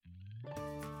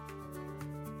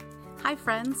Hi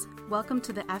friends, welcome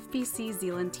to the FBC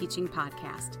Zeeland Teaching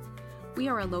Podcast. We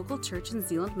are a local church in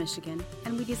Zeeland, Michigan,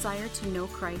 and we desire to know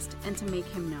Christ and to make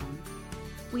Him known.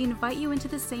 We invite you into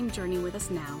the same journey with us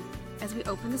now as we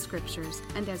open the Scriptures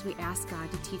and as we ask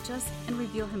God to teach us and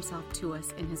reveal Himself to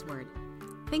us in His Word.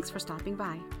 Thanks for stopping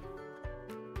by.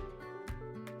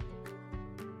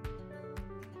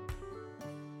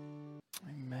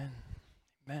 Amen.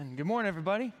 Amen. Good morning,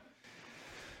 everybody.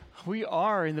 We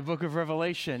are in the book of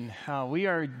Revelation. We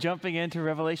are jumping into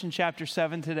Revelation chapter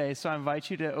 7 today, so I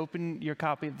invite you to open your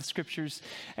copy of the Scriptures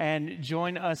and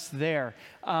join us there.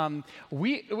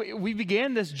 We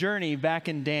began this journey back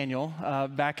in Daniel,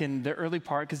 back in the early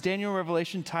part, because Daniel and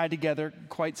Revelation tied together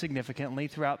quite significantly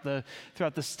throughout the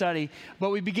study.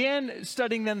 But we began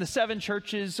studying then the 7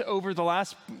 churches over the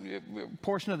last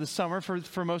portion of the summer,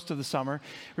 for most of the summer,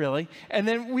 really. And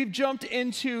then we've jumped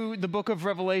into the book of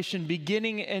Revelation,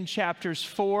 beginning in chapters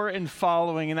 4 and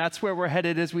following, and that's where we're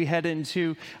headed as we head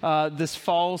into this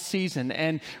fall season.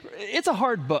 And it's a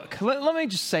hard book. Let me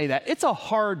just say that. It's a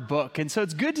hard book, and so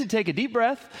it's good to take a deep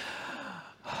breath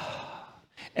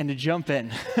and to jump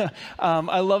in.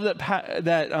 I love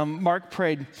that Mark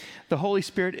prayed, the Holy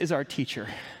Spirit is our teacher.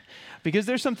 Because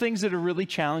there's some things that are really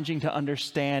challenging to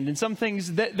understand and some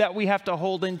things that we have to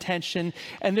hold in tension.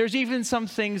 And there's even some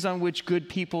things on which good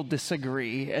people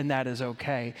disagree, and that is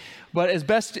okay. But as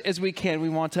best as we can, we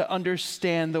want to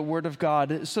understand the Word of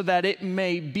God so that it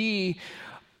may be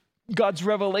God's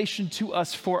revelation to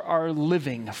us for our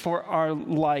living, for our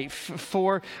life,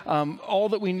 for all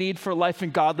that we need for life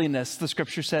and godliness, the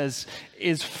Scripture says,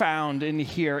 is found in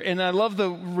here. And I love the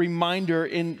reminder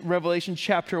in Revelation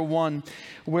chapter 1,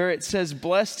 where it says,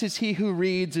 "Blessed is he who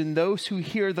reads and those who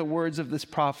hear the words of this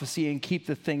prophecy and keep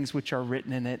the things which are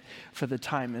written in it, for the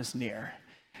time is near."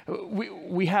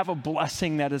 We have a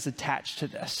blessing that is attached to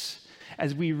this.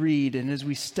 As we read and as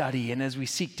we study and as we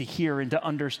seek to hear and to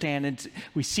understand and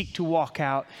we seek to walk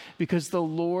out, because the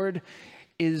Lord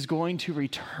is going to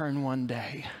return one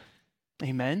day.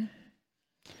 Amen?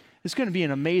 It's going to be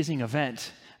an amazing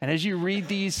event. And as you read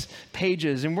these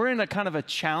pages, and we're in a kind of a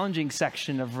challenging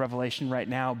section of Revelation right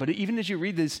now, but even as you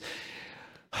read this,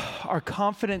 our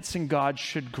confidence in God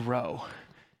should grow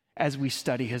as we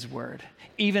study His Word,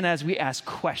 even as we ask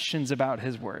questions about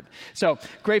His Word. So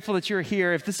grateful that you're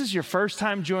here. If this is your first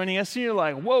time joining us and you're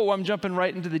like, whoa, I'm jumping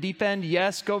right into the deep end,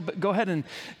 yes, go ahead and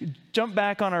jump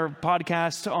back on our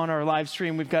podcast, on our live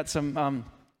stream. We've got some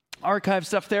archive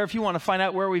stuff there if you want to find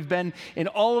out where we've been in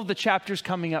all of the chapters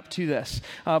coming up to this.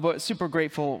 But super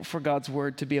grateful for God's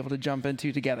Word to be able to jump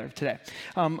into together today.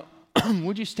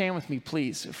 Would you stand with me,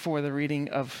 please, for the reading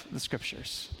of the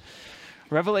Scriptures?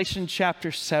 Revelation chapter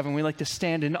 7, we like to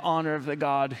stand in honor of the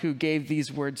God who gave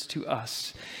these words to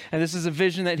us. And this is a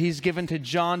vision that He's given to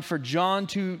John for John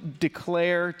to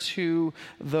declare to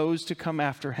those to come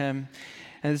after him.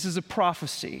 And this is a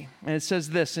prophecy. And it says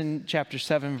this in chapter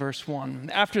 7, verse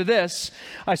 1. "After this,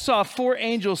 I saw 4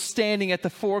 angels standing at the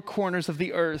 4 corners of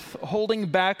the earth, holding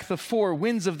back the 4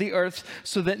 winds of the earth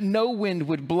so that no wind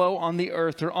would blow on the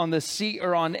earth or on the sea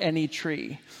or on any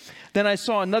tree. Then I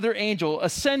saw another angel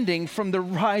ascending from the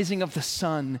rising of the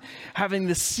sun, having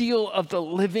the seal of the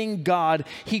living God.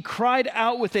 He cried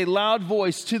out with a loud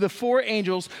voice to the 4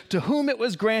 angels to whom it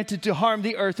was granted to harm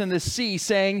the earth and the sea,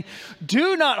 saying,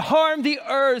 'Do not harm the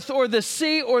earth or the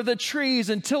sea or the trees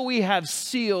until we have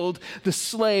sealed the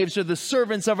slaves or the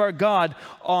servants of our God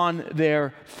on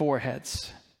their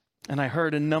foreheads.' And I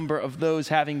heard a number of those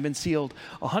having been sealed,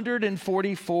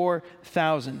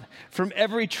 144,000 from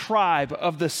every tribe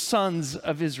of the sons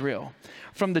of Israel.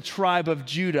 From the tribe of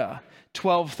Judah,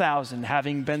 12,000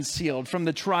 having been sealed. From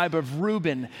the tribe of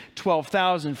Reuben,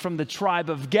 12,000. From the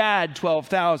tribe of Gad,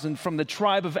 12,000. From the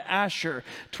tribe of Asher,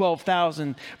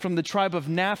 12,000. From the tribe of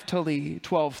Naphtali,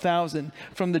 12,000.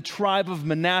 From the tribe of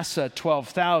Manasseh,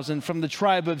 12,000. From the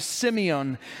tribe of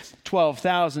Simeon,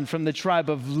 12,000. From the tribe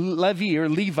of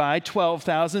Levi,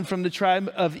 12,000. From the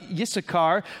tribe of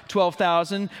Issachar,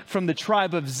 12,000. From the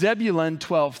tribe of Zebulun,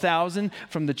 12,000.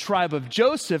 From the tribe of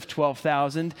Joseph,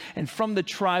 12,000. And from the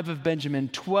tribe of Benjamin,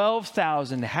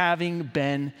 12,000 having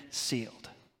been sealed.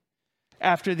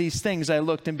 After these things I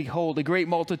looked, and behold, a great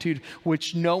multitude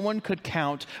which no one could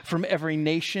count, from every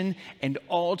nation and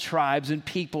all tribes and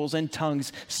peoples and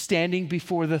tongues, standing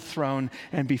before the throne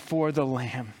and before the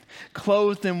Lamb.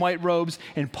 Clothed in white robes,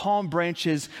 and palm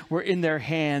branches were in their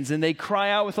hands. And they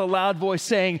cry out with a loud voice,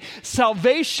 saying,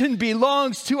 'Salvation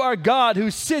belongs to our God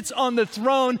who sits on the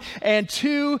throne and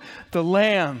to the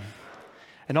Lamb.'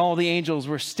 And all the angels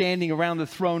were standing around the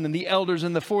throne, and the elders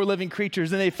and the 4 living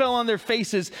creatures, and they fell on their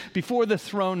faces before the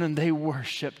throne, and they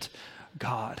worshiped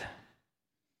God,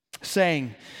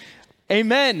 saying,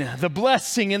 Amen. The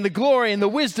blessing and the glory and the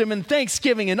wisdom and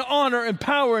thanksgiving and honor and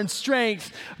power and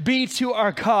strength be to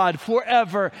our God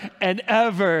forever and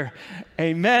ever.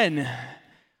 Amen.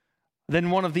 Then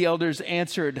one of the elders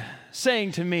answered,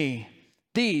 saying to me,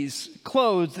 these,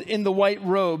 clothed in the white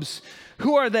robes,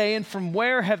 who are they and from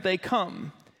where have they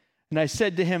come? And I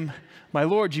said to him, my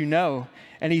Lord, you know.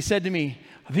 And he said to me,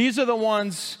 these are the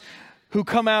ones who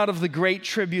come out of the great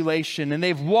tribulation, and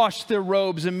they've washed their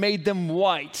robes and made them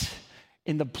white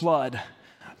in the blood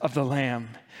of the Lamb.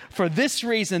 For this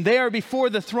reason, they are before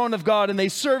the throne of God, and they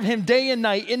serve him day and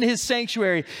night in his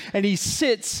sanctuary. And he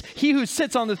who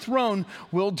sits on the throne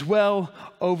will dwell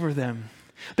over them.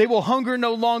 They will hunger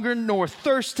no longer, nor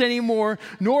thirst anymore,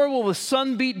 nor will the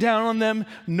sun beat down on them,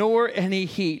 nor any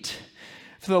heat.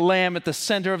 For the Lamb at the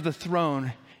center of the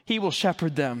throne, he will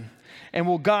shepherd them and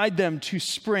will guide them to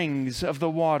springs of the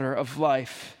water of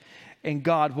life. And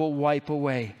God will wipe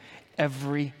away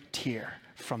every tear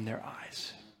from their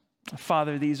eyes.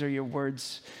 Father, these are your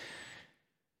words.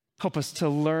 Help us to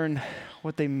learn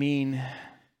what they mean,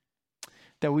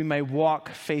 that we may walk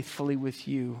faithfully with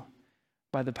you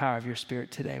by the power of your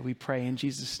Spirit today. We pray in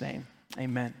Jesus' name.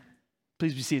 Amen.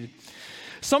 Please be seated.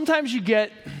 Sometimes you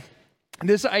get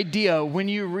this idea when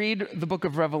you read the book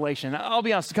of Revelation. I'll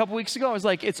be honest, a couple weeks ago, I was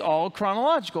like, it's all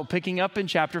chronological, picking up in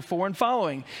chapter 4 and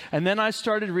following. And then I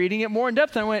started reading it more in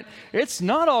depth, and I went, it's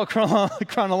not all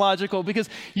chronological, because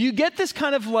you get this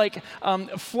kind of like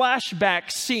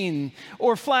flashback scene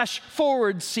or flash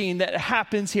forward scene that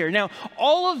happens here. Now,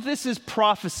 all of this is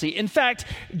prophecy. In fact,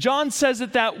 John says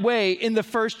it that way in the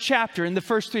first chapter, in the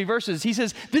first 3 verses. He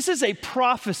says, this is a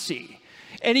prophecy.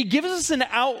 And he gives us an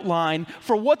outline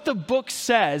for what the book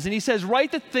says. And he says,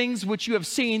 write the things which you have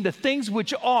seen, the things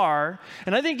which are.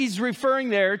 And I think he's referring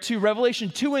there to Revelation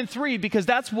 2 and 3, because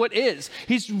that's what is.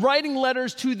 He's writing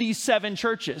letters to these 7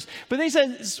 churches. But then he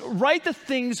says, write the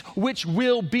things which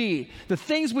will be, the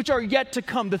things which are yet to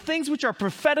come, the things which are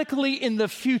prophetically in the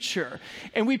future.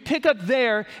 And we pick up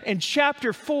there in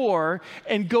chapter 4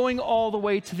 and going all the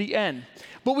way to the end.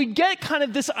 But we get kind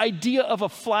of this idea of a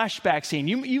flashback scene.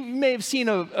 You may have seen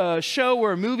a show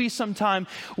or a movie sometime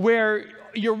where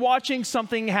you're watching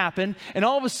something happen, and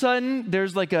all of a sudden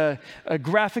there's like a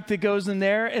graphic that goes in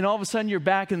there, and all of a sudden you're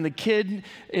back and the kid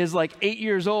is like 8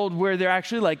 years old, where they're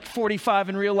actually like 45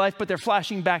 in real life, but they're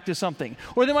flashing back to something.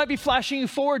 Or they might be flashing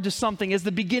forward to something as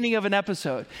the beginning of an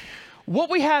episode.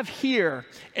 What we have here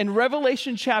in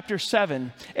Revelation chapter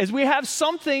 7 is we have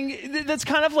something that's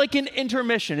kind of like an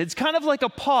intermission. It's kind of like a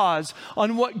pause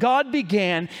on what God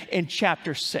began in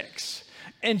chapter 6.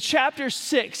 In chapter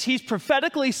 6, he's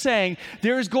prophetically saying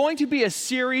there is going to be a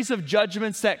series of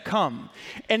judgments that come.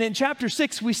 And in chapter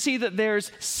 6, we see that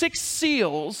there's 6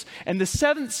 seals, and the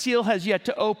 7th seal has yet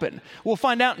to open. We'll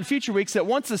find out in future weeks that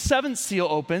once the 7th seal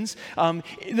opens,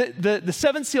 the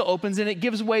 7th seal opens, and it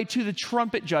gives way to the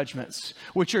trumpet judgments,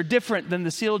 which are different than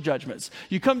the seal judgments.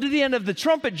 You come to the end of the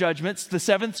trumpet judgments, the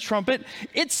 7th trumpet,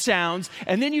 it sounds,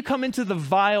 and then you come into the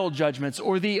vial judgments,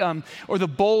 or the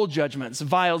bowl judgments.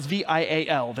 Vials,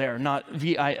 V-I-A-L there, not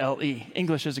V-I-L-E.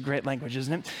 English is a great language,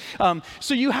 isn't it?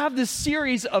 So you have this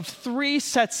series of 3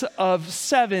 sets of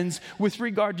 7s with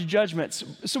regard to judgments.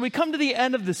 So we come to the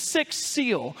end of the 6th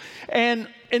seal, and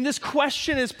this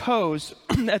question is posed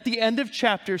at the end of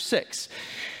chapter 6.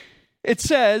 It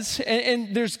says,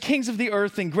 and there's kings of the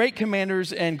earth and great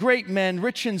commanders and great men,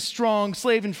 rich and strong,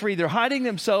 slave and free. They're hiding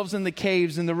themselves in the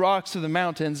caves and the rocks of the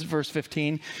mountains, verse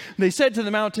 15. They said to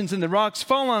the mountains and the rocks,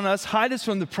 fall on us, hide us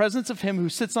from the presence of him who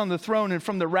sits on the throne and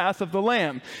from the wrath of the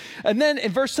Lamb. And then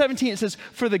in verse 17 it says,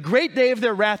 for the great day of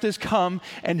their wrath is come,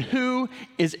 and who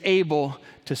is able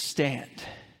to stand?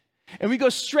 And we go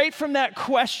straight from that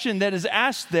question that is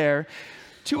asked there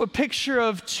to a picture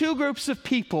of 2 groups of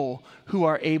people who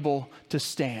are able to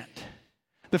stand.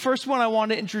 The first one I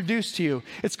want to introduce to you,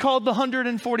 it's called the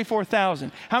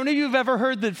 144,000. How many of you have ever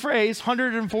heard the phrase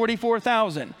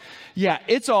 144,000? Yeah,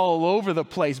 it's all over the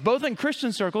place, both in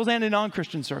Christian circles and in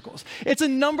non-Christian circles. It's a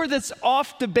number that's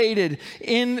oft debated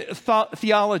in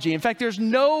theology. In fact, there's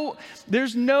no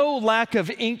lack of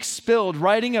ink spilled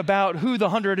writing about who the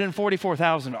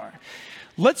 144,000 are.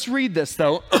 Let's read this,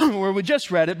 though, where we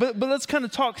just read it, but let's kind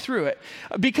of talk through it.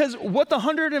 Because what the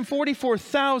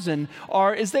 144,000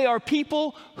 are is they are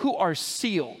people who are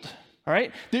sealed, all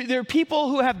right? They're people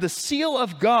who have the seal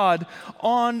of God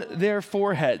on their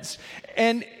foreheads.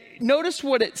 And notice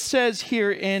what it says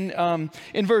here in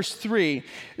verse 3.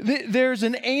 There's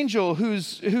an angel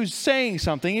who's saying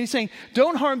something, and he's saying,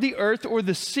 don't harm the earth or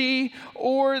the sea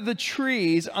or the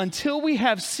trees until we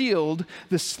have sealed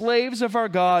the slaves of our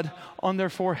God on their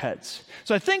foreheads.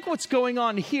 So I think what's going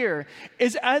on here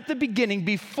is at the beginning,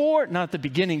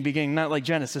 not like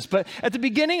Genesis, but at the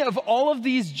beginning of all of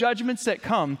these judgments that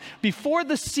come, before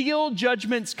the seal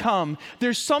judgments come,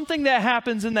 there's something that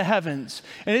happens in the heavens.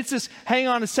 And it's this, hang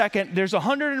on a second, there's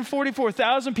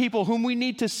 144,000 people whom we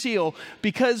need to seal,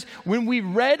 because when we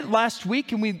read last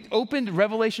week and we opened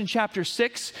Revelation chapter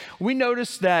 6, we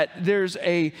noticed that there's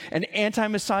an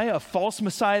anti-Messiah, a false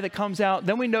Messiah that comes out.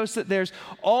 Then we notice that there's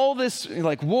all this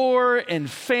like war and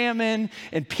famine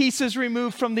and pieces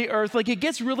removed from the earth. Like it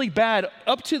gets really bad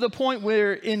up to the point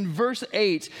where in verse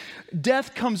 8,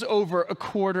 death comes over a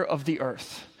quarter of the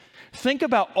earth. Think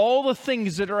about all the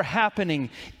things that are happening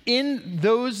in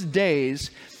those days.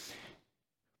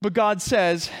 But God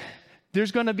says,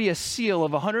 there's going to be a seal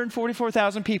of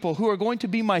 144,000 people who are going to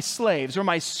be my slaves or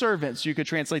my servants, you could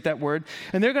translate that word,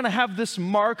 and they're going to have this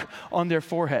mark on their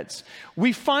foreheads.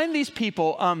 We find these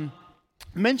people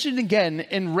mentioned again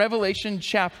in Revelation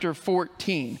chapter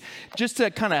 14, just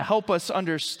to kind of help us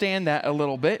understand that a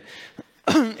little bit.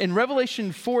 In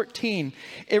Revelation 14,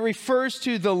 it refers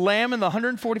to the Lamb and the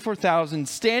 144,000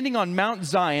 standing on Mount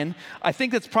Zion. I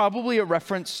think that's probably a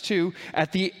reference to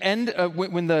at the end of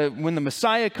when the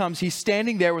Messiah comes, he's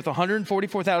standing there with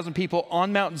 144,000 people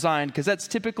on Mount Zion, because that's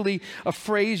typically a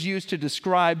phrase used to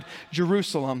describe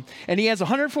Jerusalem. And he has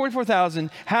 144,000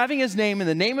 having his name and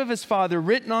the name of his Father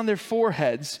written on their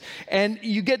foreheads. And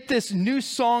you get this new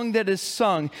song that is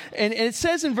sung. And it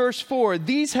says in verse 4,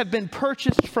 these have been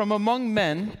purchased from among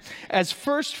men as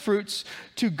first fruits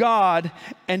to God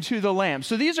and to the Lamb.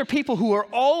 So these are people who are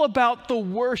all about the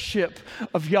worship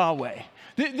of Yahweh.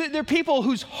 They're people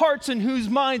whose hearts and whose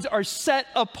minds are set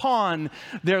upon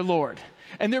their Lord.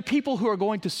 And they're people who are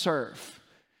going to serve.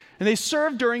 And they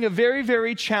serve during a very,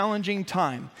 very challenging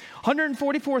time.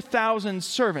 144,000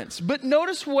 servants. But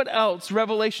notice what else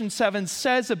Revelation 7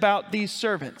 says about these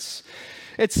servants.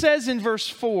 It says in verse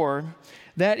 4,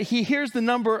 that he hears the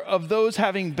number of those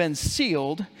having been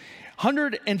sealed,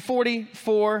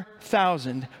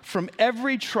 144,000 from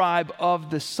every tribe of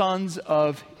the sons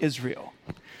of Israel.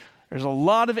 There's a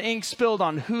lot of ink spilled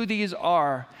on who these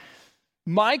are.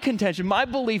 My contention, my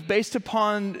belief based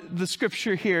upon the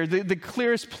scripture here, the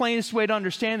clearest, plainest way to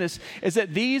understand this is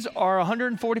that these are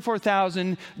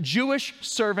 144,000 Jewish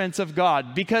servants of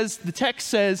God, because the text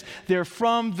says they're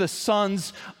from the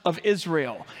sons of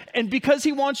Israel. And because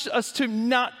he wants us to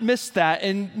not miss that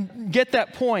and get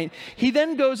that point, he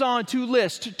then goes on to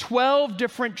list 12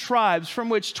 different tribes from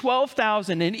which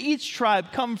 12,000 in each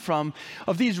tribe come from,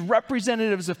 of these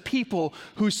representatives of people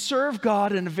who serve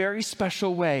God in a very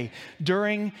special way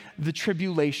during the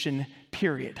tribulation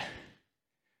period.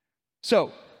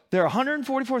 So there are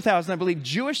 144,000, I believe,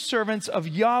 Jewish servants of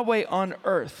Yahweh on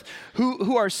earth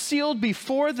who are sealed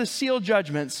before the seal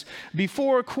judgments,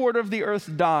 before a quarter of the earth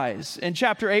dies. In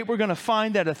chapter 8, we're going to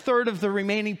find that a third of the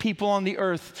remaining people on the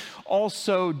earth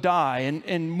also die,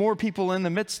 and more people in the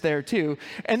midst there too.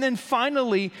 And then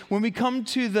finally, when we come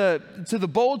to the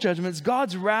bowl judgments,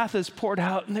 God's wrath is poured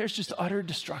out, and there's just utter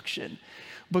destruction.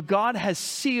 But God has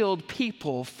sealed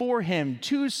people for him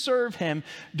to serve him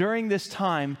during this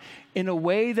time in a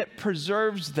way that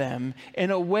preserves them,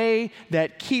 in a way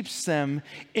that keeps them,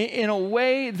 in a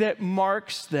way that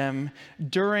marks them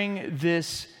during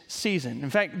this season. In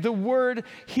fact, the word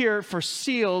here for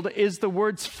sealed is the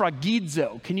word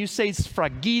sphragizo. Can you say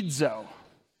sphragizo?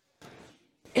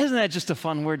 Isn't that just a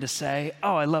fun word to say?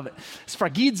 Oh, I love it.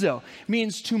 Sphragizo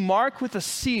means to mark with a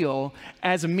seal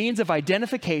as a means of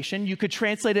identification. You could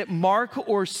translate it mark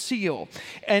or seal.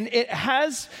 And it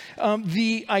has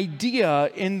the idea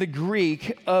in the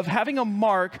Greek of having a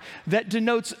mark that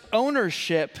denotes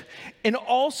ownership and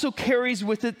also carries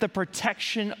with it the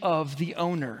protection of the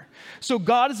owner. So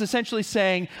God is essentially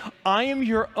saying, I am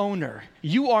your owner.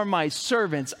 You are my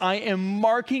servants. I am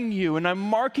marking you, and I'm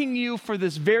marking you for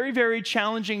this very, very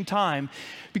challenging time,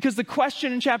 because the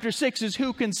question in chapter 6 is,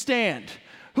 who can stand?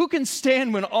 Who can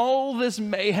stand when all this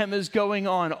mayhem is going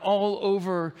on all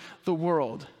over the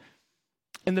world?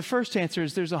 And the first answer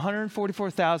is there's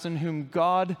 144,000 whom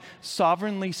God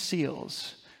sovereignly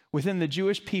seals within the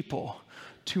Jewish people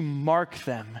to mark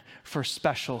them for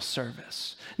special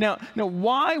service. Now,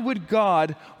 why would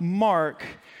God mark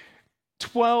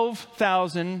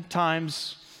 12,000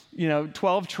 times,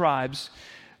 12 tribes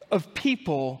of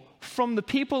people from the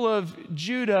people of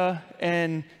Judah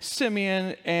and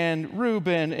Simeon and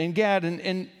Reuben and Gad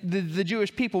and the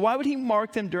Jewish people? Why would he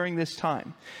mark them during this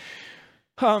time?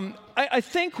 I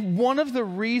think one of the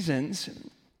reasons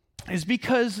is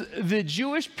because the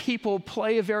Jewish people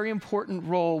play a very important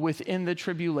role within the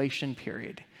tribulation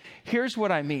period. Here's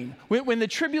what I mean. When the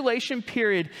tribulation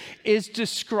period is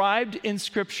described in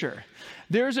Scripture,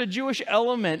 there's a Jewish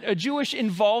element, a Jewish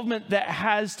involvement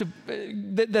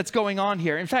that's going on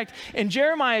here. In fact, in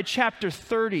Jeremiah chapter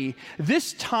 30,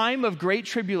 this time of great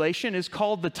tribulation is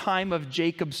called the time of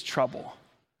Jacob's trouble.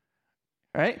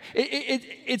 Right?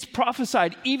 It's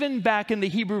prophesied even back in the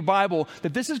Hebrew Bible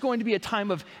that this is going to be a time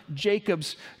of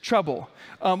Jacob's trouble.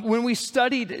 When we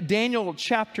studied Daniel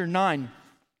chapter 9,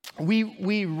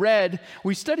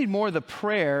 we studied more of the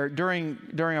prayer during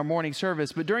our morning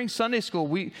service, but during Sunday school,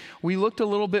 we looked a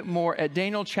little bit more at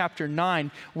Daniel chapter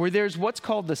 9, where there's what's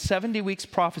called the 70 weeks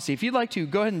prophecy. If you'd like to,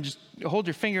 go ahead and just hold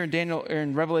your finger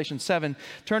in Revelation 7,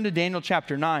 turn to Daniel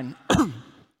chapter 9.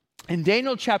 In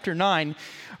Daniel chapter 9,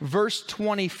 verse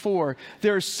 24,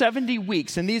 there are 70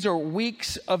 weeks, and these are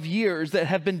weeks of years that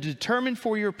have been determined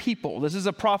for your people. This is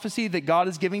a prophecy that God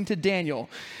is giving to Daniel.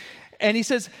 And he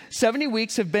says, 70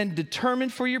 weeks have been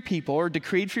determined for your people, or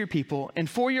decreed for your people, and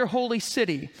for your holy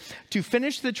city, to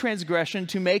finish the transgression,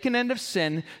 to make an end of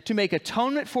sin, to make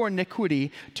atonement for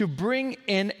iniquity, to bring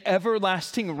in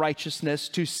everlasting righteousness,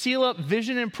 to seal up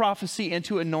vision and prophecy, and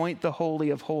to anoint the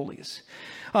Holy of Holies.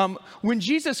 When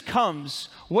Jesus comes,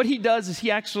 what he does is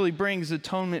he actually brings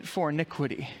atonement for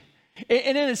iniquity.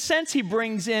 And in a sense, he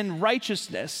brings in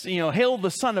righteousness. Hail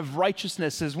the Son of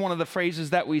Righteousness is one of the phrases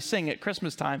that we sing at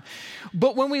Christmas time.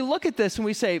 But when we look at this and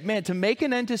we say, man, to make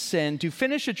an end to sin, to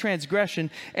finish a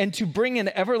transgression, and to bring in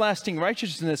everlasting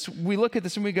righteousness, we look at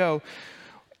this and we go,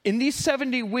 in these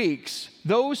 70 weeks,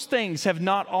 those things have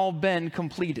not all been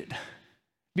completed.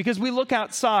 Because we look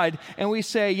outside and we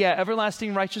say, yeah,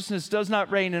 everlasting righteousness does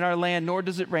not reign in our land, nor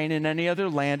does it reign in any other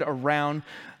land around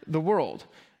the world.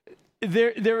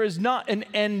 There is not an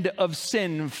end of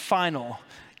sin final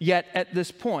yet at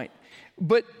this point.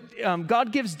 But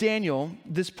God gives Daniel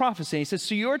this prophecy. He says,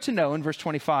 so you are to know, in verse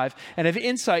 25, and have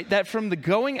insight that from the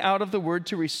going out of the word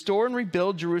to restore and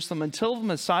rebuild Jerusalem until the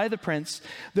Messiah the Prince,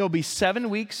 there'll be 7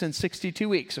 weeks and 62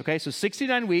 weeks. Okay, so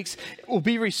 69 weeks will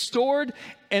be restored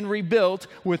and rebuilt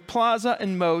with plaza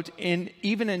and moat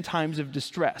even in times of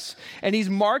distress. And he's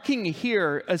marking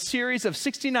here a series of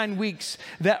 69 weeks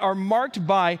that are marked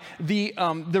by the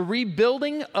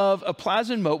rebuilding of a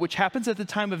plaza and moat, which happens at the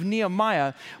time of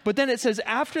Nehemiah. But then it says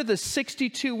after the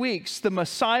 62 weeks, the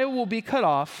Messiah will be cut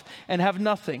off and have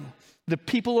nothing. The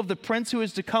people of the prince who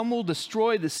is to come will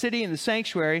destroy the city and the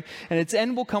sanctuary, and its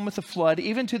end will come with a flood.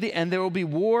 Even to the end there will be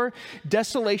war.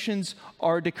 Desolations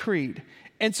are decreed.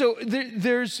 And so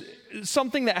there's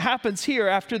something that happens here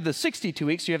after the 62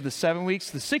 weeks. You have the 7 weeks,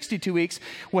 the 62 weeks.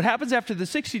 What happens after the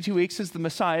 62 weeks is the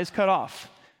Messiah is cut off.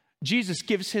 Jesus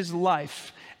gives his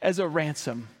life as a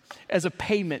ransom, as a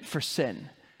payment for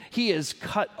sin. He is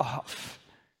cut off.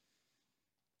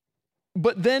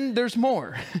 But then there's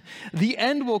more. The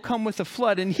end will come with a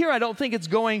flood. And here I don't think it's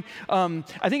going,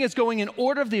 I think it's going in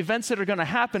order of the events that are going to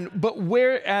happen. But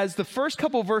whereas the first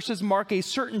couple verses mark a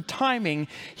certain timing,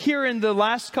 here in the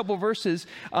last couple verses,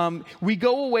 we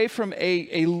go away from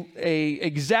a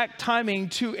exact timing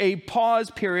to a pause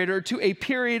period, or to a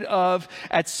period of,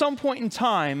 at some point in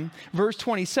time, verse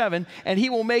 27, and he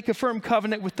will make a firm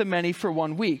covenant with the many for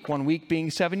 1 week being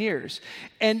 7 years.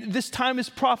 And this time is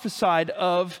prophesied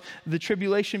of the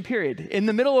tribulation period. In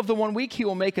the middle of the 1 week, he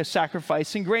will make a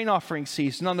sacrifice and grain offering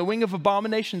cease. And on the wing of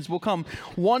abominations will come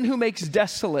one who makes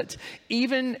desolate,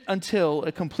 even until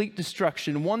a complete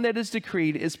destruction. One that is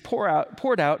decreed is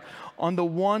poured out on the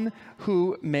one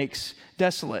who makes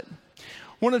desolate.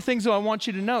 One of the things that I want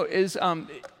you to note is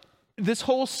this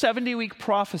whole 70-week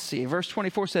prophecy, verse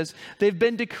 24 says, they've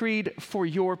been decreed for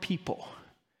your people.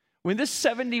 When this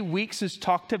 70 weeks is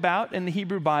talked about in the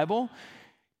Hebrew Bible,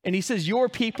 and he says, your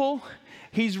people,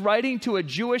 he's writing to a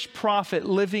Jewish prophet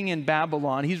living in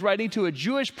Babylon. He's writing to a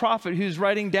Jewish prophet who's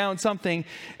writing down something,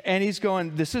 and he's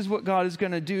going, this is what God is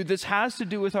going to do. This has to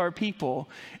do with our people.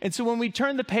 And so when we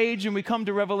turn the page and we come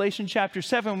to Revelation chapter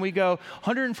 7, we go,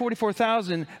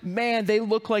 144,000, man, they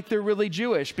look like they're really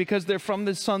Jewish because they're from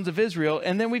the sons of Israel.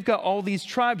 And then we've got all these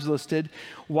tribes listed.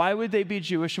 Why would they be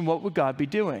Jewish, and what would God be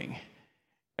doing?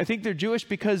 I think they're Jewish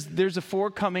because there's a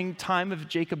forthcoming time of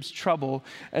Jacob's trouble,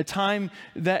 a time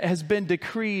that has been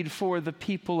decreed for the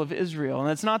people of Israel. And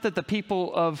it's not that the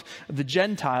people of the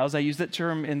Gentiles, I use that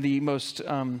term in the most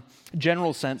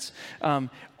general sense,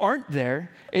 aren't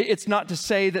there. It's not to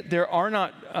say that there are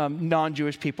not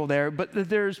non-Jewish people there, but that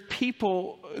there's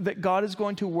people that God is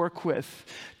going to work with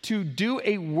to do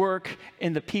a work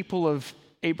in the people of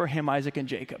Abraham, Isaac, and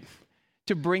Jacob,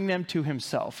 to bring them to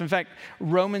himself. In fact,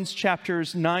 Romans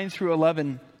chapters 9 through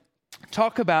 11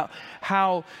 talk about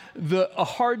how a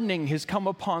hardening has come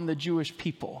upon the Jewish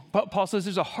people. Paul says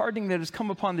there's a hardening that has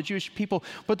come upon the Jewish people,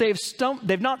 but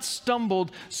they've not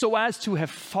stumbled so as to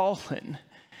have fallen.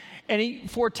 And he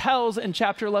foretells in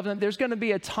chapter 11 that there's going to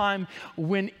be a time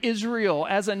when Israel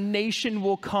as a nation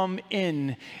will come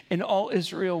in and all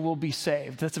Israel will be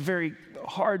saved. That's a very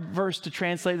hard verse to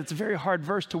translate. That's a very hard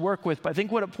verse to work with. But I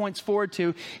think what it points forward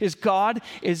to is God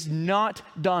is not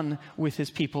done with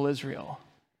his people Israel.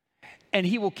 And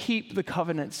he will keep the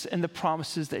covenants and the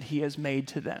promises that he has made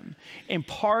to them. And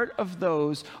part of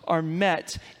those are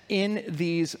met in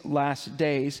these last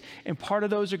days. And part of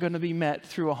those are going to be met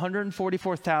through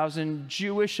 144,000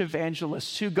 Jewish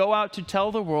evangelists who go out to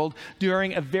tell the world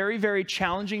during a very, very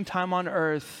challenging time on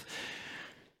earth,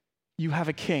 you have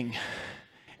a king,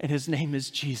 and his name is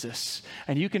Jesus.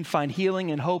 And you can find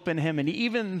healing and hope in him. And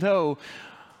even though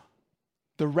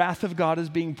the wrath of God is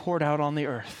being poured out on the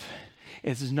earth,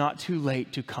 it is not too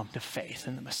late to come to faith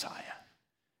in the Messiah.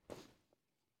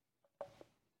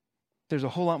 There's a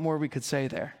whole lot more we could say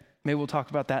there. Maybe we'll talk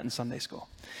about that in Sunday school.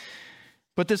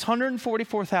 But this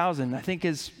 144,000, I think,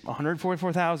 is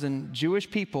 144,000 Jewish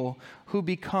people who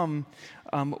become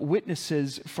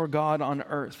witnesses for God on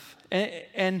earth.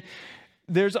 And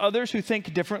there's others who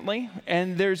think differently,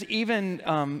 and there's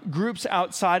even groups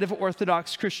outside of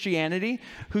Orthodox Christianity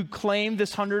who claim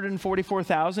this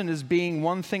 144,000 as being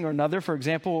one thing or another. For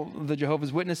example, the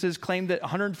Jehovah's Witnesses claim that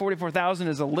 144,000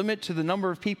 is a limit to the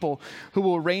number of people who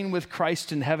will reign with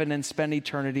Christ in heaven and spend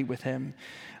eternity with him.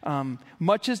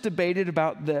 Much is debated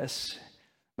about this.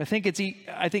 I think it's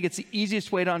the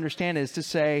easiest way to understand it is to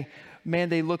say, man,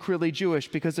 they look really Jewish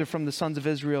because they're from the sons of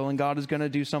Israel and God is going to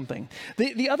do something.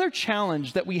 The other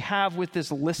challenge that we have with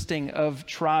this listing of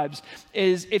tribes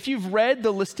is if you've read the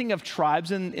listing of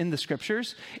tribes in the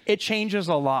scriptures, it changes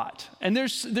a lot. And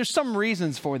there's some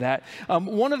reasons for that.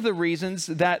 One of the reasons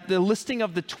that the listing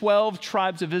of the 12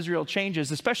 tribes of Israel changes,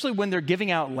 especially when they're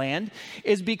giving out land,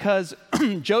 is because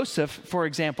Joseph, for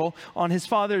example, on his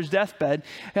father's deathbed,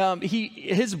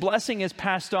 his blessing is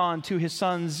passed on to his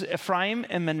sons Ephraim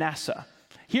and Manasseh.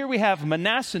 Here we have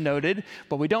Manasseh noted,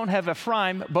 but we don't have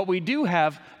Ephraim, but we do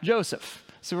have Joseph.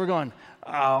 So we're going,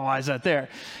 oh, why is that there?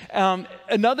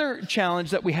 Another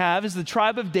challenge that we have is the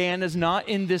tribe of Dan is not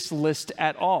in this list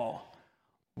at all.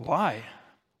 Why?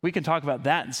 We can talk about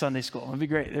that in Sunday school. It'd be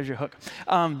great. There's your hook.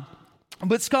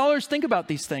 But scholars think about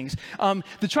these things.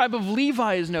 The tribe of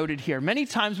Levi is noted here. Many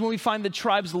times when we find the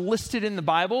tribes listed in the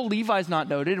Bible, Levi's not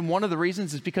noted. And one of the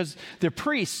reasons is because they're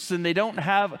priests and they don't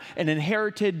have an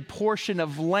inherited portion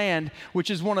of land,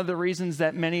 which is one of the reasons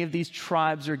that many of these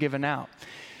tribes are given out.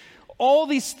 All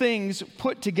these things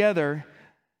put together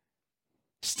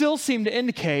still seem to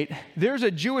indicate there's a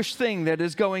Jewish thing that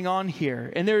is going on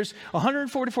here. And there's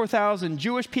 144,000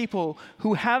 Jewish people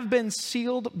who have been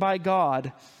sealed by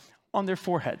God on their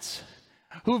foreheads,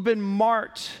 who have been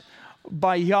marked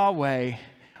by Yahweh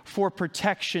for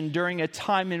protection during a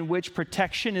time in which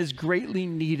protection is greatly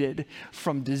needed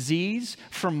from disease,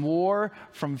 from war,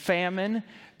 from famine,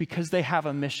 because they have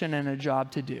a mission and a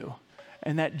job to do.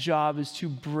 And that job is to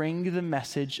bring the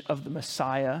message of the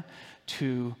Messiah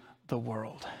to the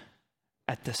world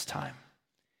at this time.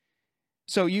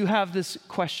 So you have this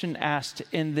question asked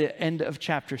in the end of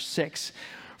chapter 6.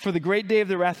 For the great day of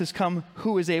the wrath has come,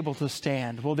 who is able to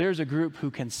stand? Well, there's a group who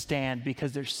can stand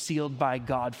because they're sealed by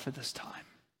God for this time.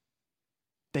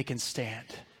 They can stand.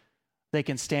 They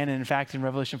can stand. And in fact, in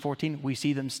Revelation 14, we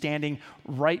see them standing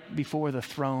right before the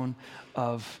throne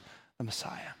of the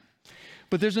Messiah.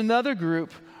 But there's another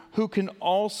group who can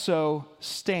also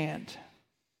stand.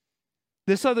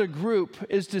 This other group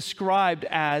is described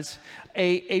as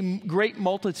a great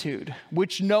multitude,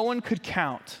 which no one could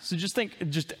count. So just think,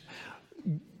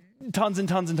 tons and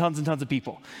tons and tons and tons of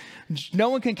people. No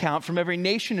one can count, from every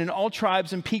nation and all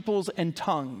tribes and peoples and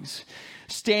tongues,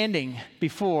 standing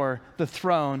before the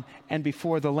throne and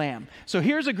before the Lamb. So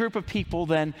here's a group of people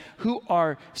then who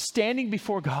are standing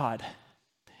before God.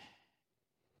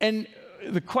 And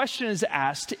the question is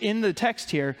asked in the text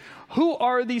here, who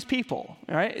are these people?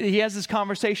 All right? He has this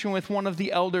conversation with one of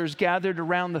the elders gathered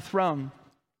around the throne.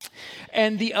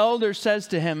 And the elder says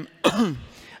to him,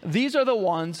 these are the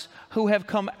ones who have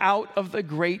come out of the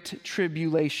great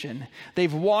tribulation.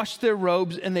 They've washed their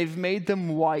robes and they've made them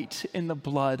white in the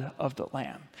blood of the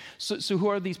Lamb. So who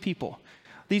are these people?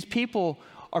 These people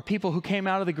are people who came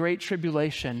out of the great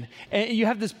tribulation. And you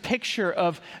have this picture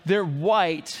of they're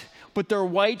white, but they're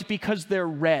white because they're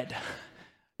red.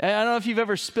 I don't know if you've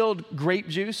ever spilled grape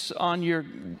juice on your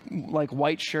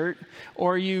white shirt,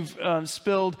 or you've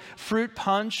spilled fruit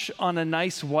punch on a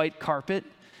nice white carpet.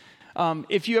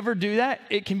 If you ever do that,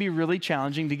 it can be really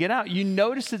challenging to get out. You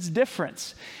notice its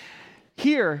difference.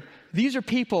 Here, these are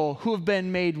people who have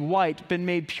been made white, been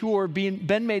made pure,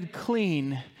 been made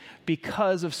clean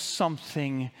because of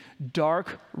something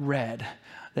dark red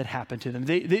that happened to them.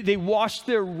 They washed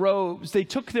their robes. They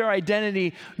took their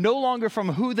identity no longer from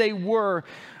who they were,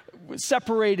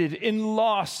 separated and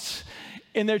lost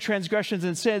in their transgressions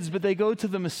and sins, but they go to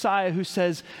the Messiah who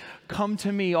says, "Come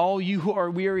to me, all you who are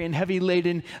weary and heavy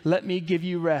laden, let me give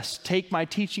you rest. Take my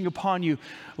teaching upon you.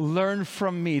 Learn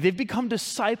from me." They've become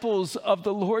disciples of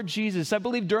the Lord Jesus, I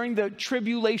believe, during the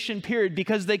tribulation period,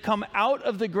 because they come out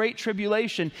of the great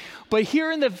tribulation. But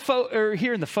here in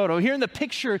the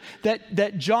picture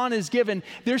that John is given,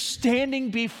 they're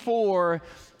standing before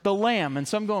the Lamb. And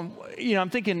so I'm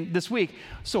thinking this week,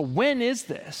 so when is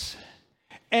this?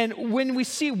 And when we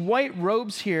see white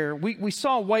robes here, we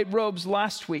saw white robes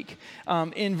last week.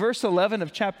 In verse 11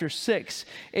 of chapter 6,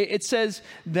 it says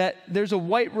that there's a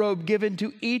white robe given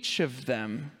to each of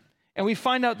them. And we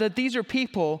find out that these are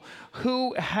people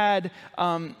who had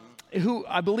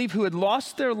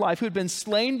lost their life, who had been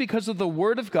slain because of the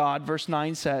word of God, verse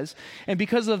 9 says, and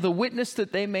because of the witness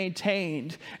that they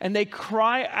maintained. And they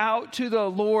cry out to the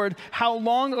Lord, "How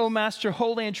long, O Master,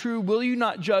 holy and true, will you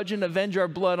not judge and avenge our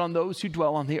blood on those who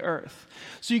dwell on the earth?"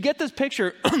 So you get this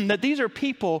picture that these are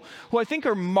people who I think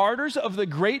are martyrs of the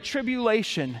great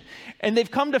tribulation, and they've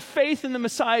come to faith in the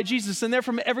Messiah Jesus, and they're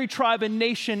from every tribe and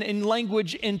nation and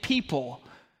language and people.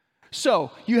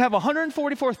 So you have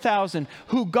 144,000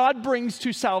 who God brings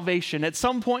to salvation at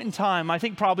some point in time, I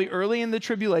think probably early in the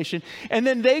tribulation, and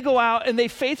then they go out and they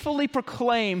faithfully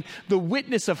proclaim the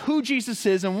witness of who Jesus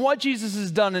is and what Jesus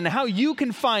has done and how you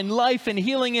can find life and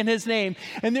healing in his name.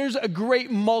 And there's a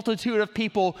great multitude of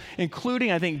people,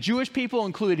 including, I think, Jewish people,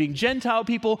 including Gentile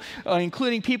people,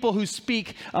 including people who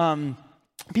speak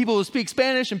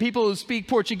Spanish, and people who speak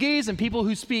Portuguese, and people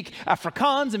who speak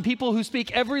Afrikaans, and people who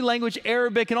speak every language,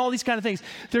 Arabic, and all these kind of things.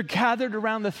 They're gathered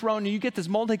around the throne, and you get this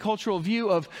multicultural view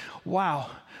of, wow,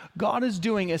 God is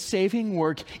doing a saving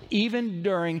work even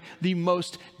during the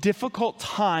most difficult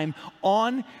time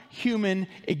on human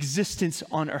existence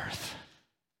on earth.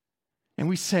 And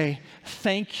we say,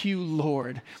 thank you,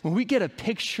 Lord. When we get a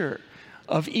picture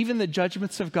of even the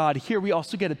judgments of God, here we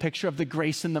also get a picture of the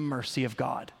grace and the mercy of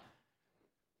God.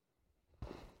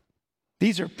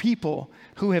 These are people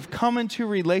who have come into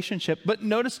relationship, but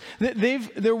notice that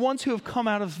they're ones who have come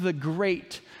out of the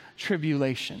great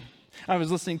tribulation. I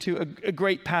was listening to a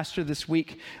great pastor this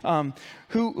week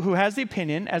who has the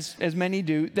opinion, as many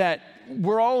do, that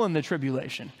we're all in the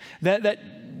tribulation, that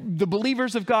the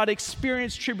believers of God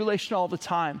experience tribulation all the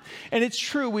time. And it's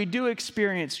true, we do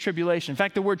experience tribulation. In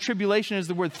fact, the word tribulation is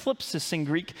the word thlipsis in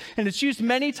Greek, and it's used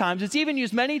many times. It's even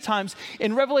used many times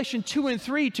in Revelation 2 and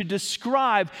 3 to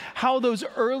describe how those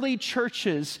early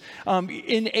churches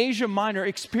in Asia Minor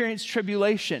experienced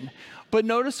tribulation. But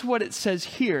notice what it says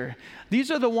here.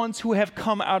 These are the ones who have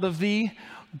come out of the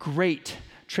great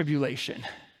tribulation.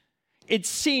 It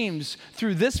seems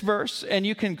through this verse, and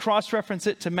you can cross-reference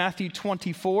it to Matthew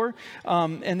 24,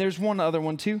 and there's one other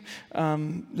one too that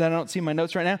I don't see in my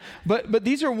notes right now. But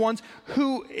these are ones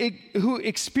who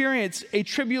experience a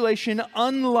tribulation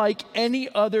unlike any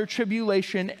other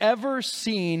tribulation ever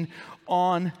seen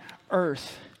on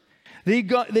earth. They've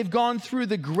gone through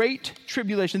the great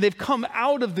tribulation. They've come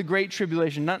out of the great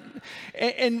tribulation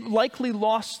and likely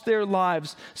lost their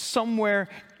lives somewhere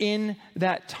in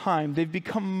that time. They've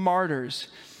become martyrs.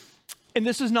 And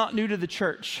this is not new to the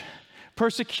church.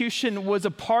 Persecution was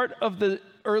a part of the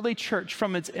early church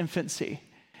from its infancy.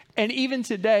 And even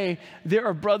today, there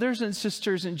are brothers and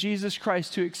sisters in Jesus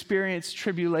Christ who experience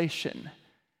tribulation.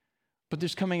 But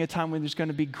there's coming a time when there's going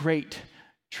to be great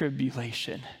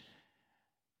tribulation,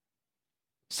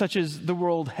 such as the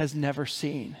world has never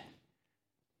seen.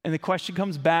 And the question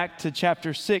comes back to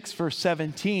chapter 6, verse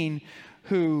 17,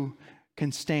 who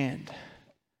can stand?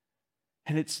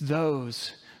 And it's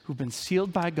those who've been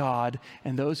sealed by God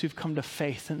and those who've come to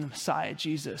faith in the Messiah,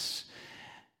 Jesus,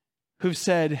 who've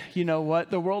said, you know what?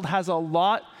 The world has a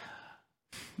lot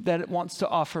that it wants to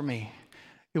offer me.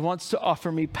 It wants to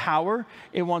offer me power.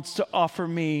 It wants to offer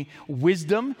me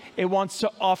wisdom. It wants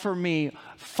to offer me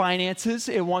finances.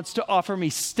 It wants to offer me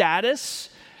status.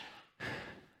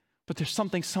 But there's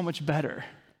something so much better.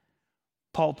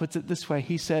 Paul puts it this way.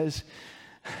 He says,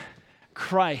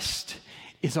 Christ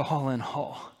is all in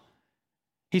all.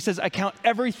 He says, I count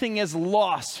everything as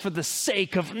loss for the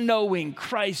sake of knowing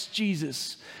Christ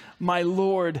Jesus, my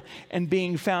Lord, and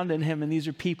being found in him. And these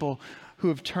are people who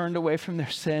have turned away from their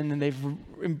sin and they've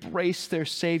embraced their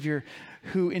Savior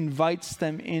who invites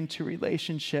them into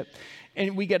relationship.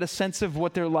 And we get a sense of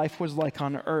what their life was like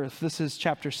on earth. This is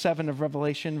chapter 7 of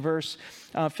Revelation, verse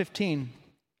 15.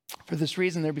 For this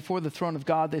reason, they're before the throne of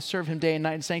God. They serve him day and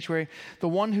night in sanctuary. The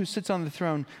one who sits on the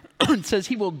throne says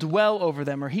he will dwell over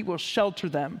them, or he will shelter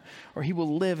them, or he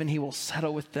will live and he will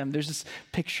settle with them. There's this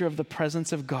picture of the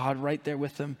presence of God right there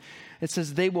with them. It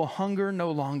says they will hunger no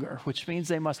longer, which means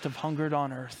they must have hungered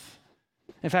on earth.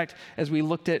 In fact, as we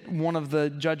looked at one of the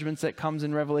judgments that comes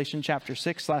in Revelation chapter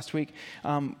 6 last week,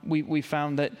 we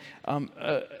found that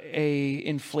a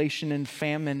inflation and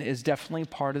famine is definitely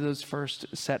part of those first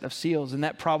set of seals. And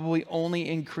that probably only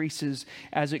increases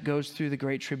as it goes through the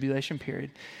Great Tribulation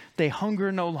period. They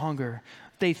hunger no longer.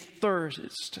 They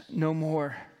thirst no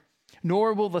more.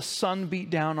 Nor will the sun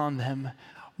beat down on them,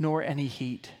 nor any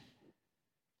heat.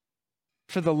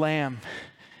 For the Lamb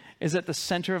is at the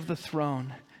center of the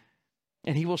throne,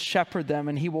 and he will shepherd them,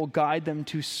 and he will guide them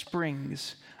to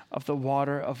springs of the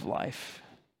water of life.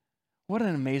 What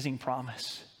an amazing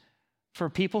promise for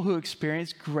people who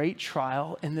experience great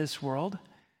trial in this world,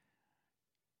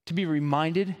 to be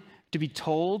reminded, to be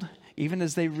told, even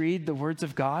as they read the words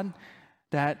of God,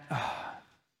 that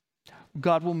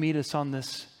God will meet us on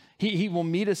this. He will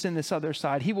meet us in this other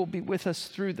side. He will be with us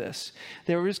through this.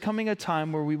 There is coming a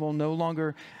time where we will no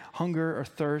longer hunger or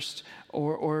thirst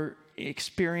or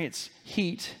experience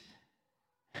heat.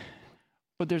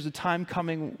 But there's a time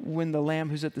coming when the Lamb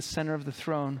who's at the center of the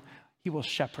throne, he will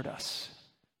shepherd us.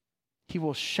 He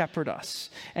will shepherd us,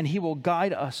 and he will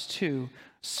guide us to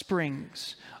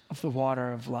springs of the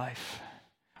water of life.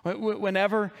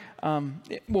 Whenever,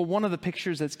 one of the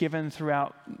pictures that's given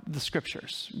throughout the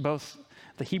scriptures, both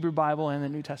the Hebrew Bible and the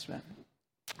New Testament,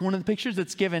 one of the pictures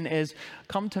that's given is,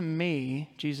 come to me,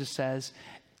 Jesus says,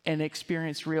 and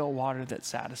experience real water that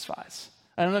satisfies.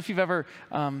 I don't know if you've ever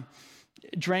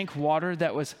drank water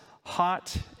that was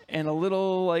hot and a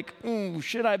little like, ooh,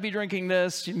 should I be drinking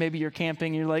this? Maybe you're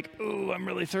camping, you're like, ooh, I'm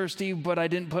really thirsty, but I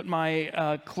didn't put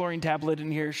my chlorine tablet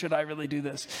in here. Should I really do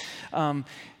this?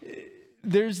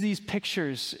 There's these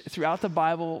pictures throughout the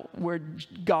Bible where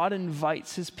God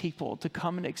invites his people to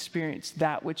come and experience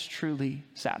that which truly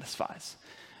satisfies.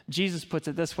 Jesus puts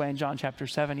it this way in John chapter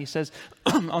 7. He says,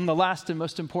 on the last and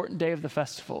most important day of the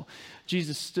festival,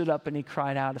 Jesus stood up and he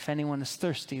cried out, if anyone is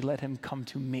thirsty, let him come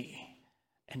to me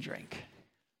and drink.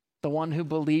 The one who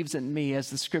believes in me,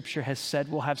 as the scripture has said,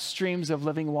 will have streams of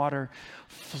living water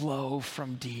flow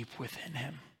from deep within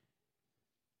him.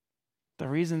 The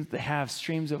reason they have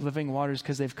streams of living water is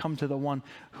because they've come to the one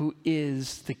who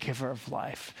is the giver of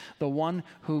life, the one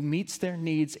who meets their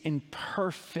needs in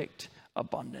perfect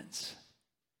abundance,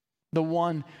 the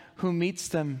one who meets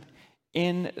them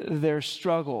in their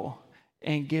struggle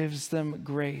and gives them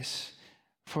grace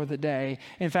for the day.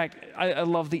 In fact, I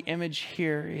love the image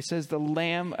here. It says the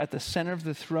Lamb at the center of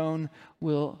the throne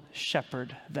will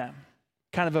shepherd them.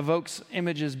 Kind of evokes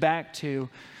images back to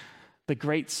the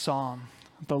great psalm.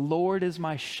 The Lord is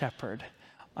my shepherd,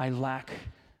 I lack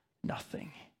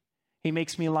nothing. He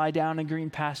makes me lie down in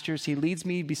green pastures. He leads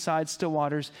me beside still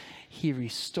waters. He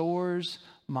restores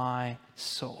my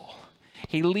soul.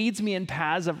 He leads me in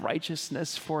paths of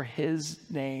righteousness for his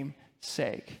name's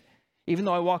sake. Even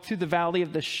though I walk through the valley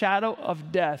of the shadow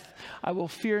of death, I will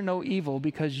fear no evil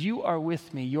because you are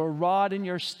with me. Your rod and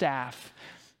your staff,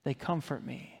 they comfort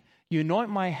me. You anoint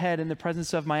my head in the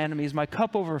presence of my enemies. My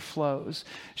cup overflows.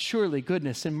 Surely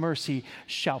goodness and mercy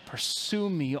shall pursue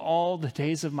me all the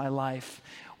days of my life,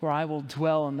 where I will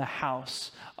dwell in the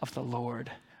house of the Lord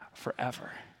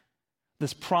forever.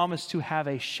 This promise to have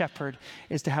a shepherd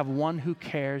is to have one who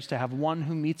cares, to have one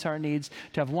who meets our needs,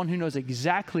 to have one who knows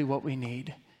exactly what we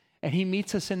need. And he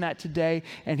meets us in that today,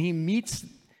 and he meets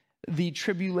the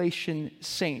tribulation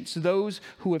saints, those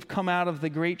who have come out of the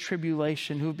great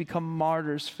tribulation, who have become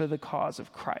martyrs for the cause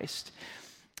of Christ.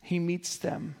 He meets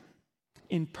them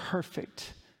in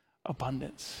perfect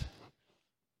abundance.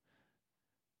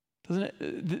 Doesn't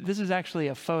it? This is actually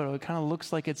a photo. It kind of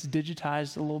looks like it's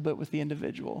digitized a little bit with the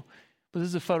individual. But this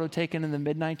is a photo taken in the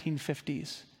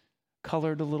mid-1950s,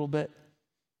 colored a little bit,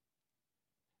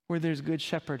 where there's a good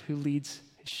shepherd who leads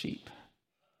his sheep.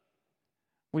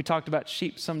 We talked about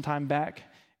sheep some time back,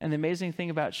 and the amazing thing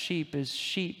about sheep is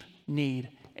sheep need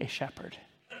a shepherd.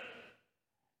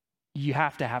 You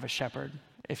have to have a shepherd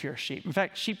if you're a sheep. In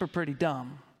fact, sheep are pretty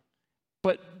dumb,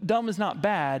 but dumb is not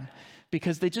bad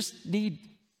because they just need,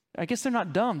 I guess they're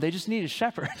not dumb, they just need a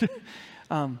shepherd.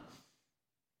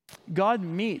 God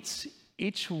meets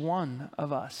each one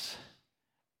of us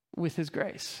with his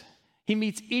grace. He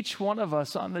meets each one of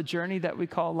us on the journey that we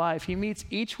call life. He meets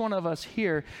each one of us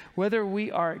here, whether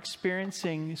we are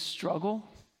experiencing struggle,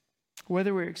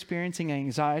 whether we're experiencing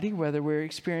anxiety, whether we're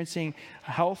experiencing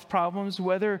health problems,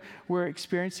 whether we're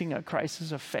experiencing a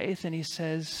crisis of faith. And he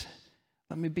says,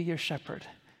 let me be your shepherd.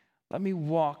 Let me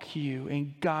walk you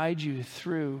and guide you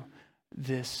through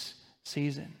this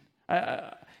season.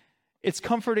 It's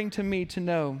comforting to me to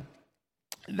know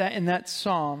that in that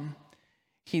psalm,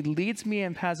 he leads me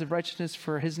in paths of righteousness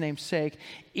for his name's sake,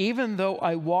 even though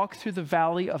I walk through the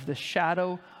valley of the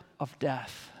shadow of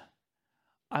death.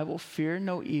 I will fear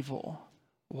no evil.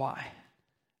 Why?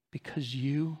 Because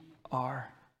you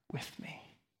are with me.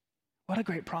 What a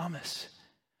great promise.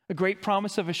 A great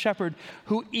promise of a shepherd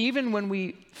who, even when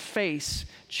we face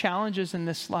challenges in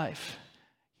this life,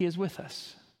 he is with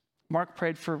us. Mark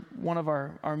prayed for one of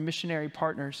our missionary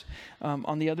partners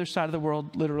on the other side of the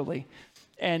world, literally.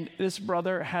 And this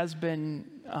brother has been,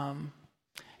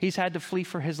 he's had to flee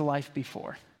for his life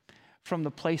before from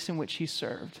the place in which he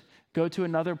served. Go to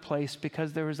another place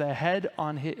because there was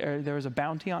there was a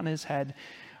bounty on his head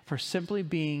for simply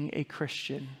being a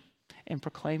Christian and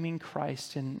proclaiming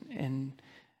Christ in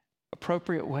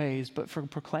appropriate ways, but for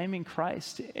proclaiming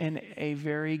Christ in a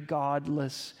very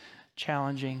godless,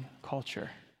 challenging culture.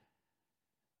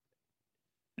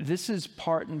 This is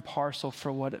part and parcel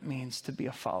for what it means to be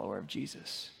a follower of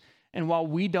Jesus. And while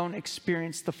we don't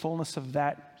experience the fullness of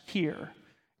that here,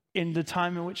 in the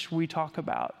time in which we talk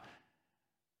about,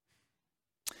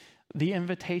 the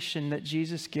invitation that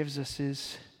Jesus gives us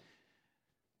is,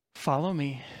 follow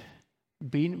me,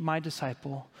 be my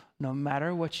disciple, no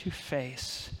matter what you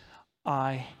face,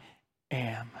 I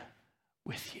am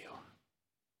with you.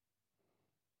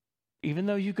 Even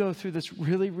though you go through this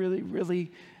really, really,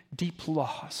 really deep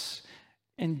loss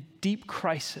and deep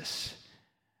crisis,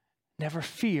 never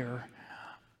fear,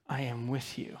 I am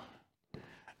with you.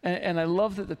 And I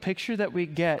love that the picture that we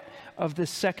get of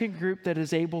this second group that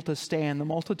is able to stand, the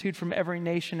multitude from every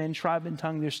nation and tribe and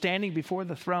tongue, they're standing before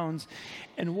the thrones.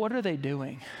 And what are they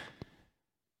doing?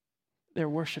 They're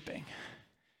worshiping.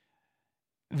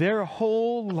 Their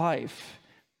whole life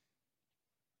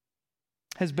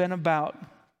has been about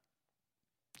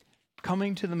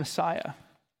coming to the Messiah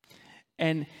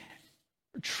and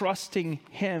trusting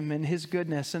him and his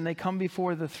goodness. And they come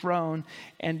before the throne,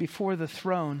 and before the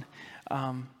throne,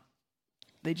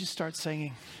 they just start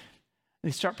singing.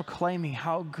 They start proclaiming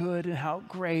how good and how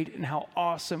great and how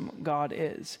awesome God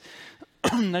is.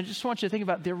 I just want you to think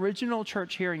about the original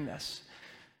church hearing this.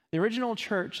 The original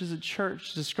church is a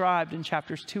church described in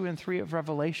chapters 2 and 3 of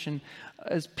Revelation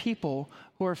as people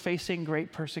who are facing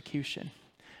great persecution.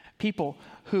 People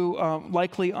who,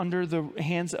 likely under the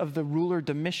hands of the ruler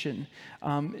Domitian,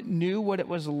 knew what it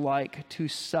was like to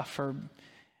suffer.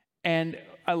 And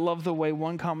I love the way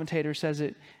one commentator says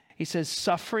it. He says,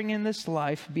 suffering in this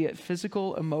life, be it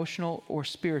physical, emotional, or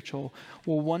spiritual,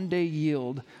 will one day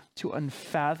yield to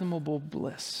unfathomable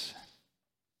bliss.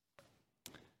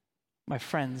 My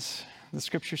friends, the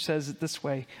scripture says it this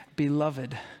way,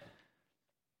 beloved,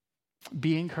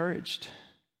 be encouraged.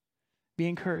 Be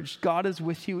encouraged. God is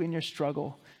with you in your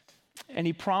struggle, and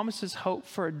he promises hope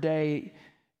for a day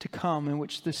to come in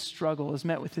which this struggle is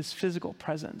met with his physical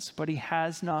presence, but he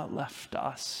has not left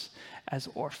us as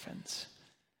orphans.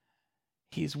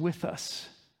 He's with us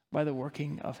by the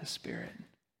working of his Spirit,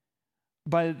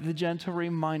 by the gentle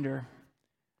reminder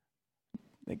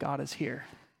that God is here.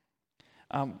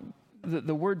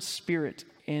 The word spirit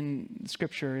in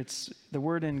Scripture, it's the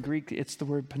word in Greek, it's the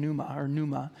word pneuma or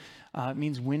pneuma. It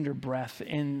means wind or breath.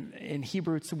 In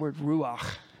Hebrew, it's the word ruach.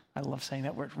 I love saying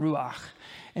that word, ruach.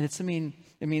 And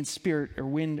it means spirit or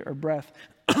wind or breath.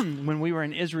 When we were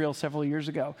in Israel several years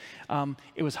ago,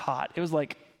 it was hot. It was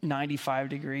like 95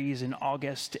 degrees in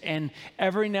August. And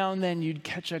every now and then you'd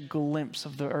catch a glimpse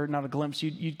of not a glimpse,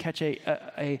 you'd catch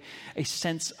a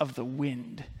sense of the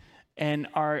wind. And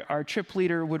our trip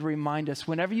leader would remind us,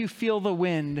 whenever you feel the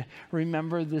wind,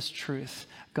 remember this truth: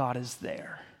 God is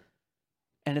there.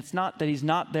 And it's not that he's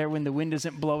not there when the wind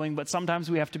isn't blowing, but sometimes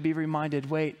we have to be reminded,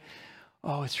 wait,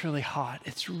 oh, it's really hot.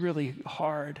 It's really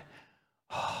hard.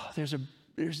 Oh, there's a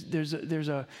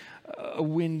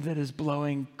wind that is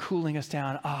blowing, cooling us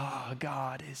down.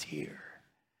 God is here.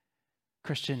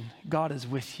 Christian, God is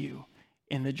with you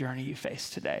in the journey you face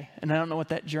today. And I don't know what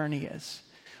that journey is,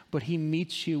 but he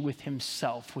meets you with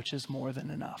himself, which is more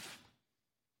than enough.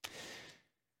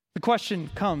 The question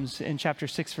comes in chapter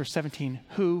 6, verse 17,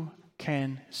 who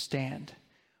can stand?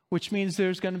 Which means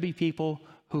there's going to be people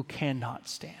who cannot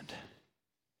stand.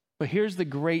 But here's the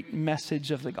great message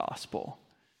of the gospel.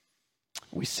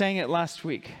 We sang it last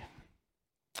week.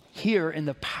 Here in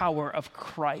the power of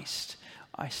Christ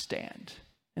I stand.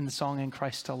 In the song In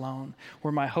Christ Alone,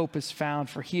 where my hope is found,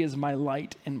 for he is my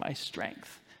light and my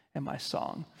strength and my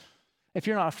song. If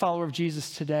you're not a follower of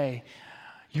Jesus today,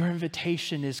 your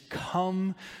invitation is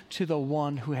come to the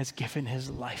one who has given his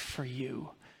life for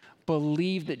you.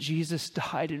 Believe that Jesus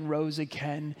died and rose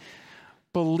again.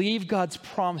 Believe God's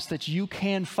promise that you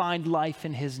can find life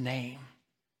in his name,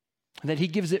 and that he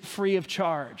gives it free of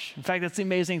charge. In fact, that's the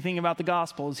amazing thing about the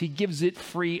gospel is he gives it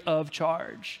free of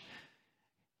charge.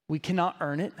 We cannot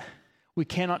earn it. We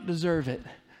cannot deserve it,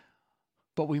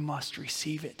 but we must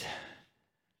receive it.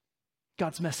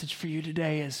 God's message for you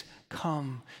today is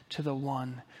come to the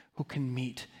one who can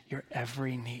meet your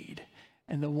every need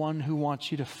and the one who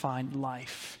wants you to find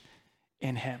life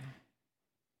in him.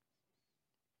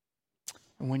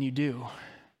 And when you do,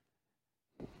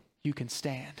 you can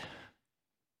stand.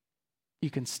 You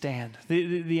can stand.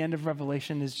 The end of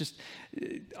Revelation is just,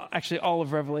 actually all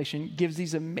of Revelation gives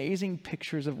these amazing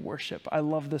pictures of worship. I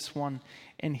love this one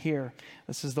in here.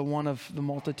 This is the one of the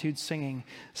multitude singing.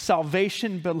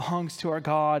 Salvation belongs to our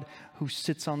God who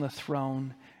sits on the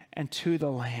throne and to the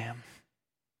Lamb.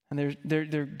 And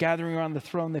they're gathering around the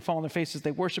throne. They fall on their faces. They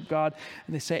worship God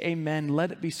and they say, amen,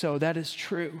 let it be so. That is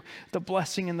true. The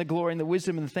blessing and the glory and the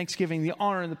wisdom and the thanksgiving, the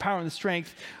honor and the power and the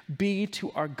strength be to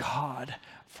our God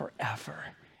forever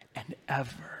and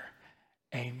ever.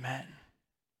 Amen.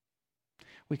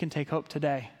 We can take hope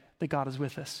today that God is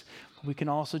with us. We can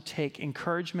also take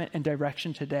encouragement and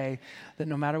direction today that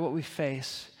no matter what we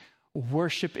face,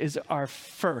 worship is our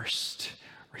first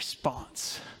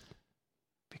response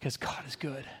because God is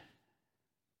good.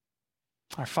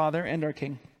 Our Father and our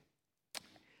King,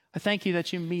 I thank you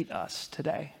that you meet us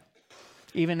today,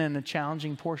 even in a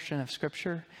challenging portion of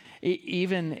Scripture.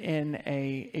 Even in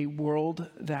a world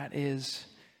that is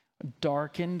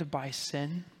darkened by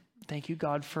sin. Thank you,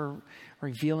 God, for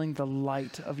revealing the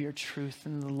light of your truth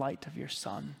and the light of your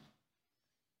Son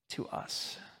to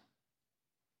us.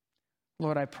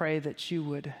 Lord, I pray that you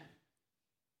would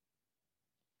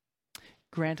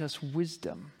grant us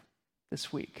wisdom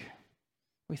this week.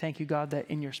 We thank you, God, that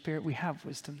in your Spirit we have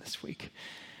wisdom this week.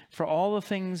 For all the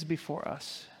things before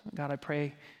us, God, I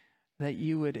pray that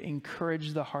you would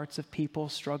encourage the hearts of people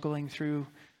struggling through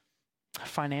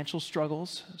financial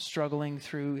struggles, struggling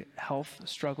through health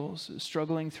struggles,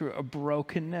 struggling through a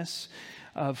brokenness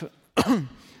of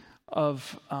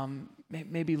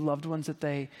maybe loved ones that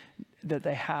they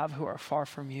have who are far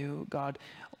from you. God,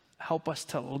 help us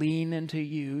to lean into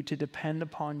you, to depend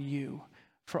upon you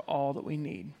for all that we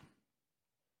need.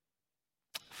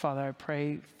 Father, I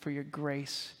pray for your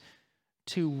grace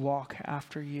to walk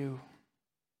after you.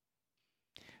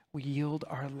 We yield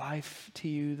our life to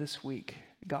you this week,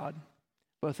 God,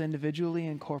 both individually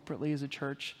and corporately as a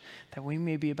church, that we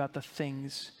may be about the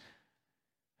things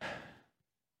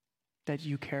that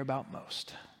you care about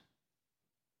most.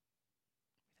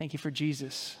 Thank you for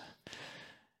Jesus,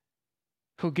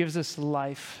 who gives us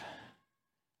life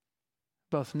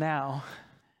both now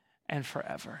and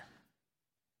forever.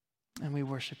 And we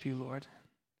worship you, Lord.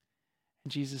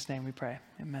 In Jesus' name we pray.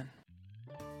 Amen.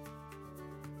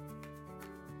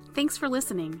 Thanks for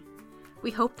listening.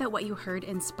 We hope that what you heard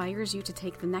inspires you to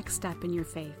take the next step in your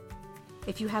faith.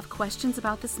 If you have questions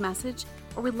about this message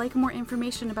or would like more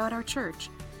information about our church,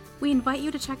 we invite you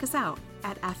to check us out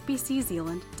at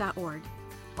fbczeeland.org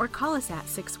or call us at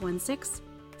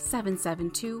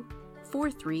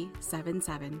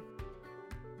 616-772-4377.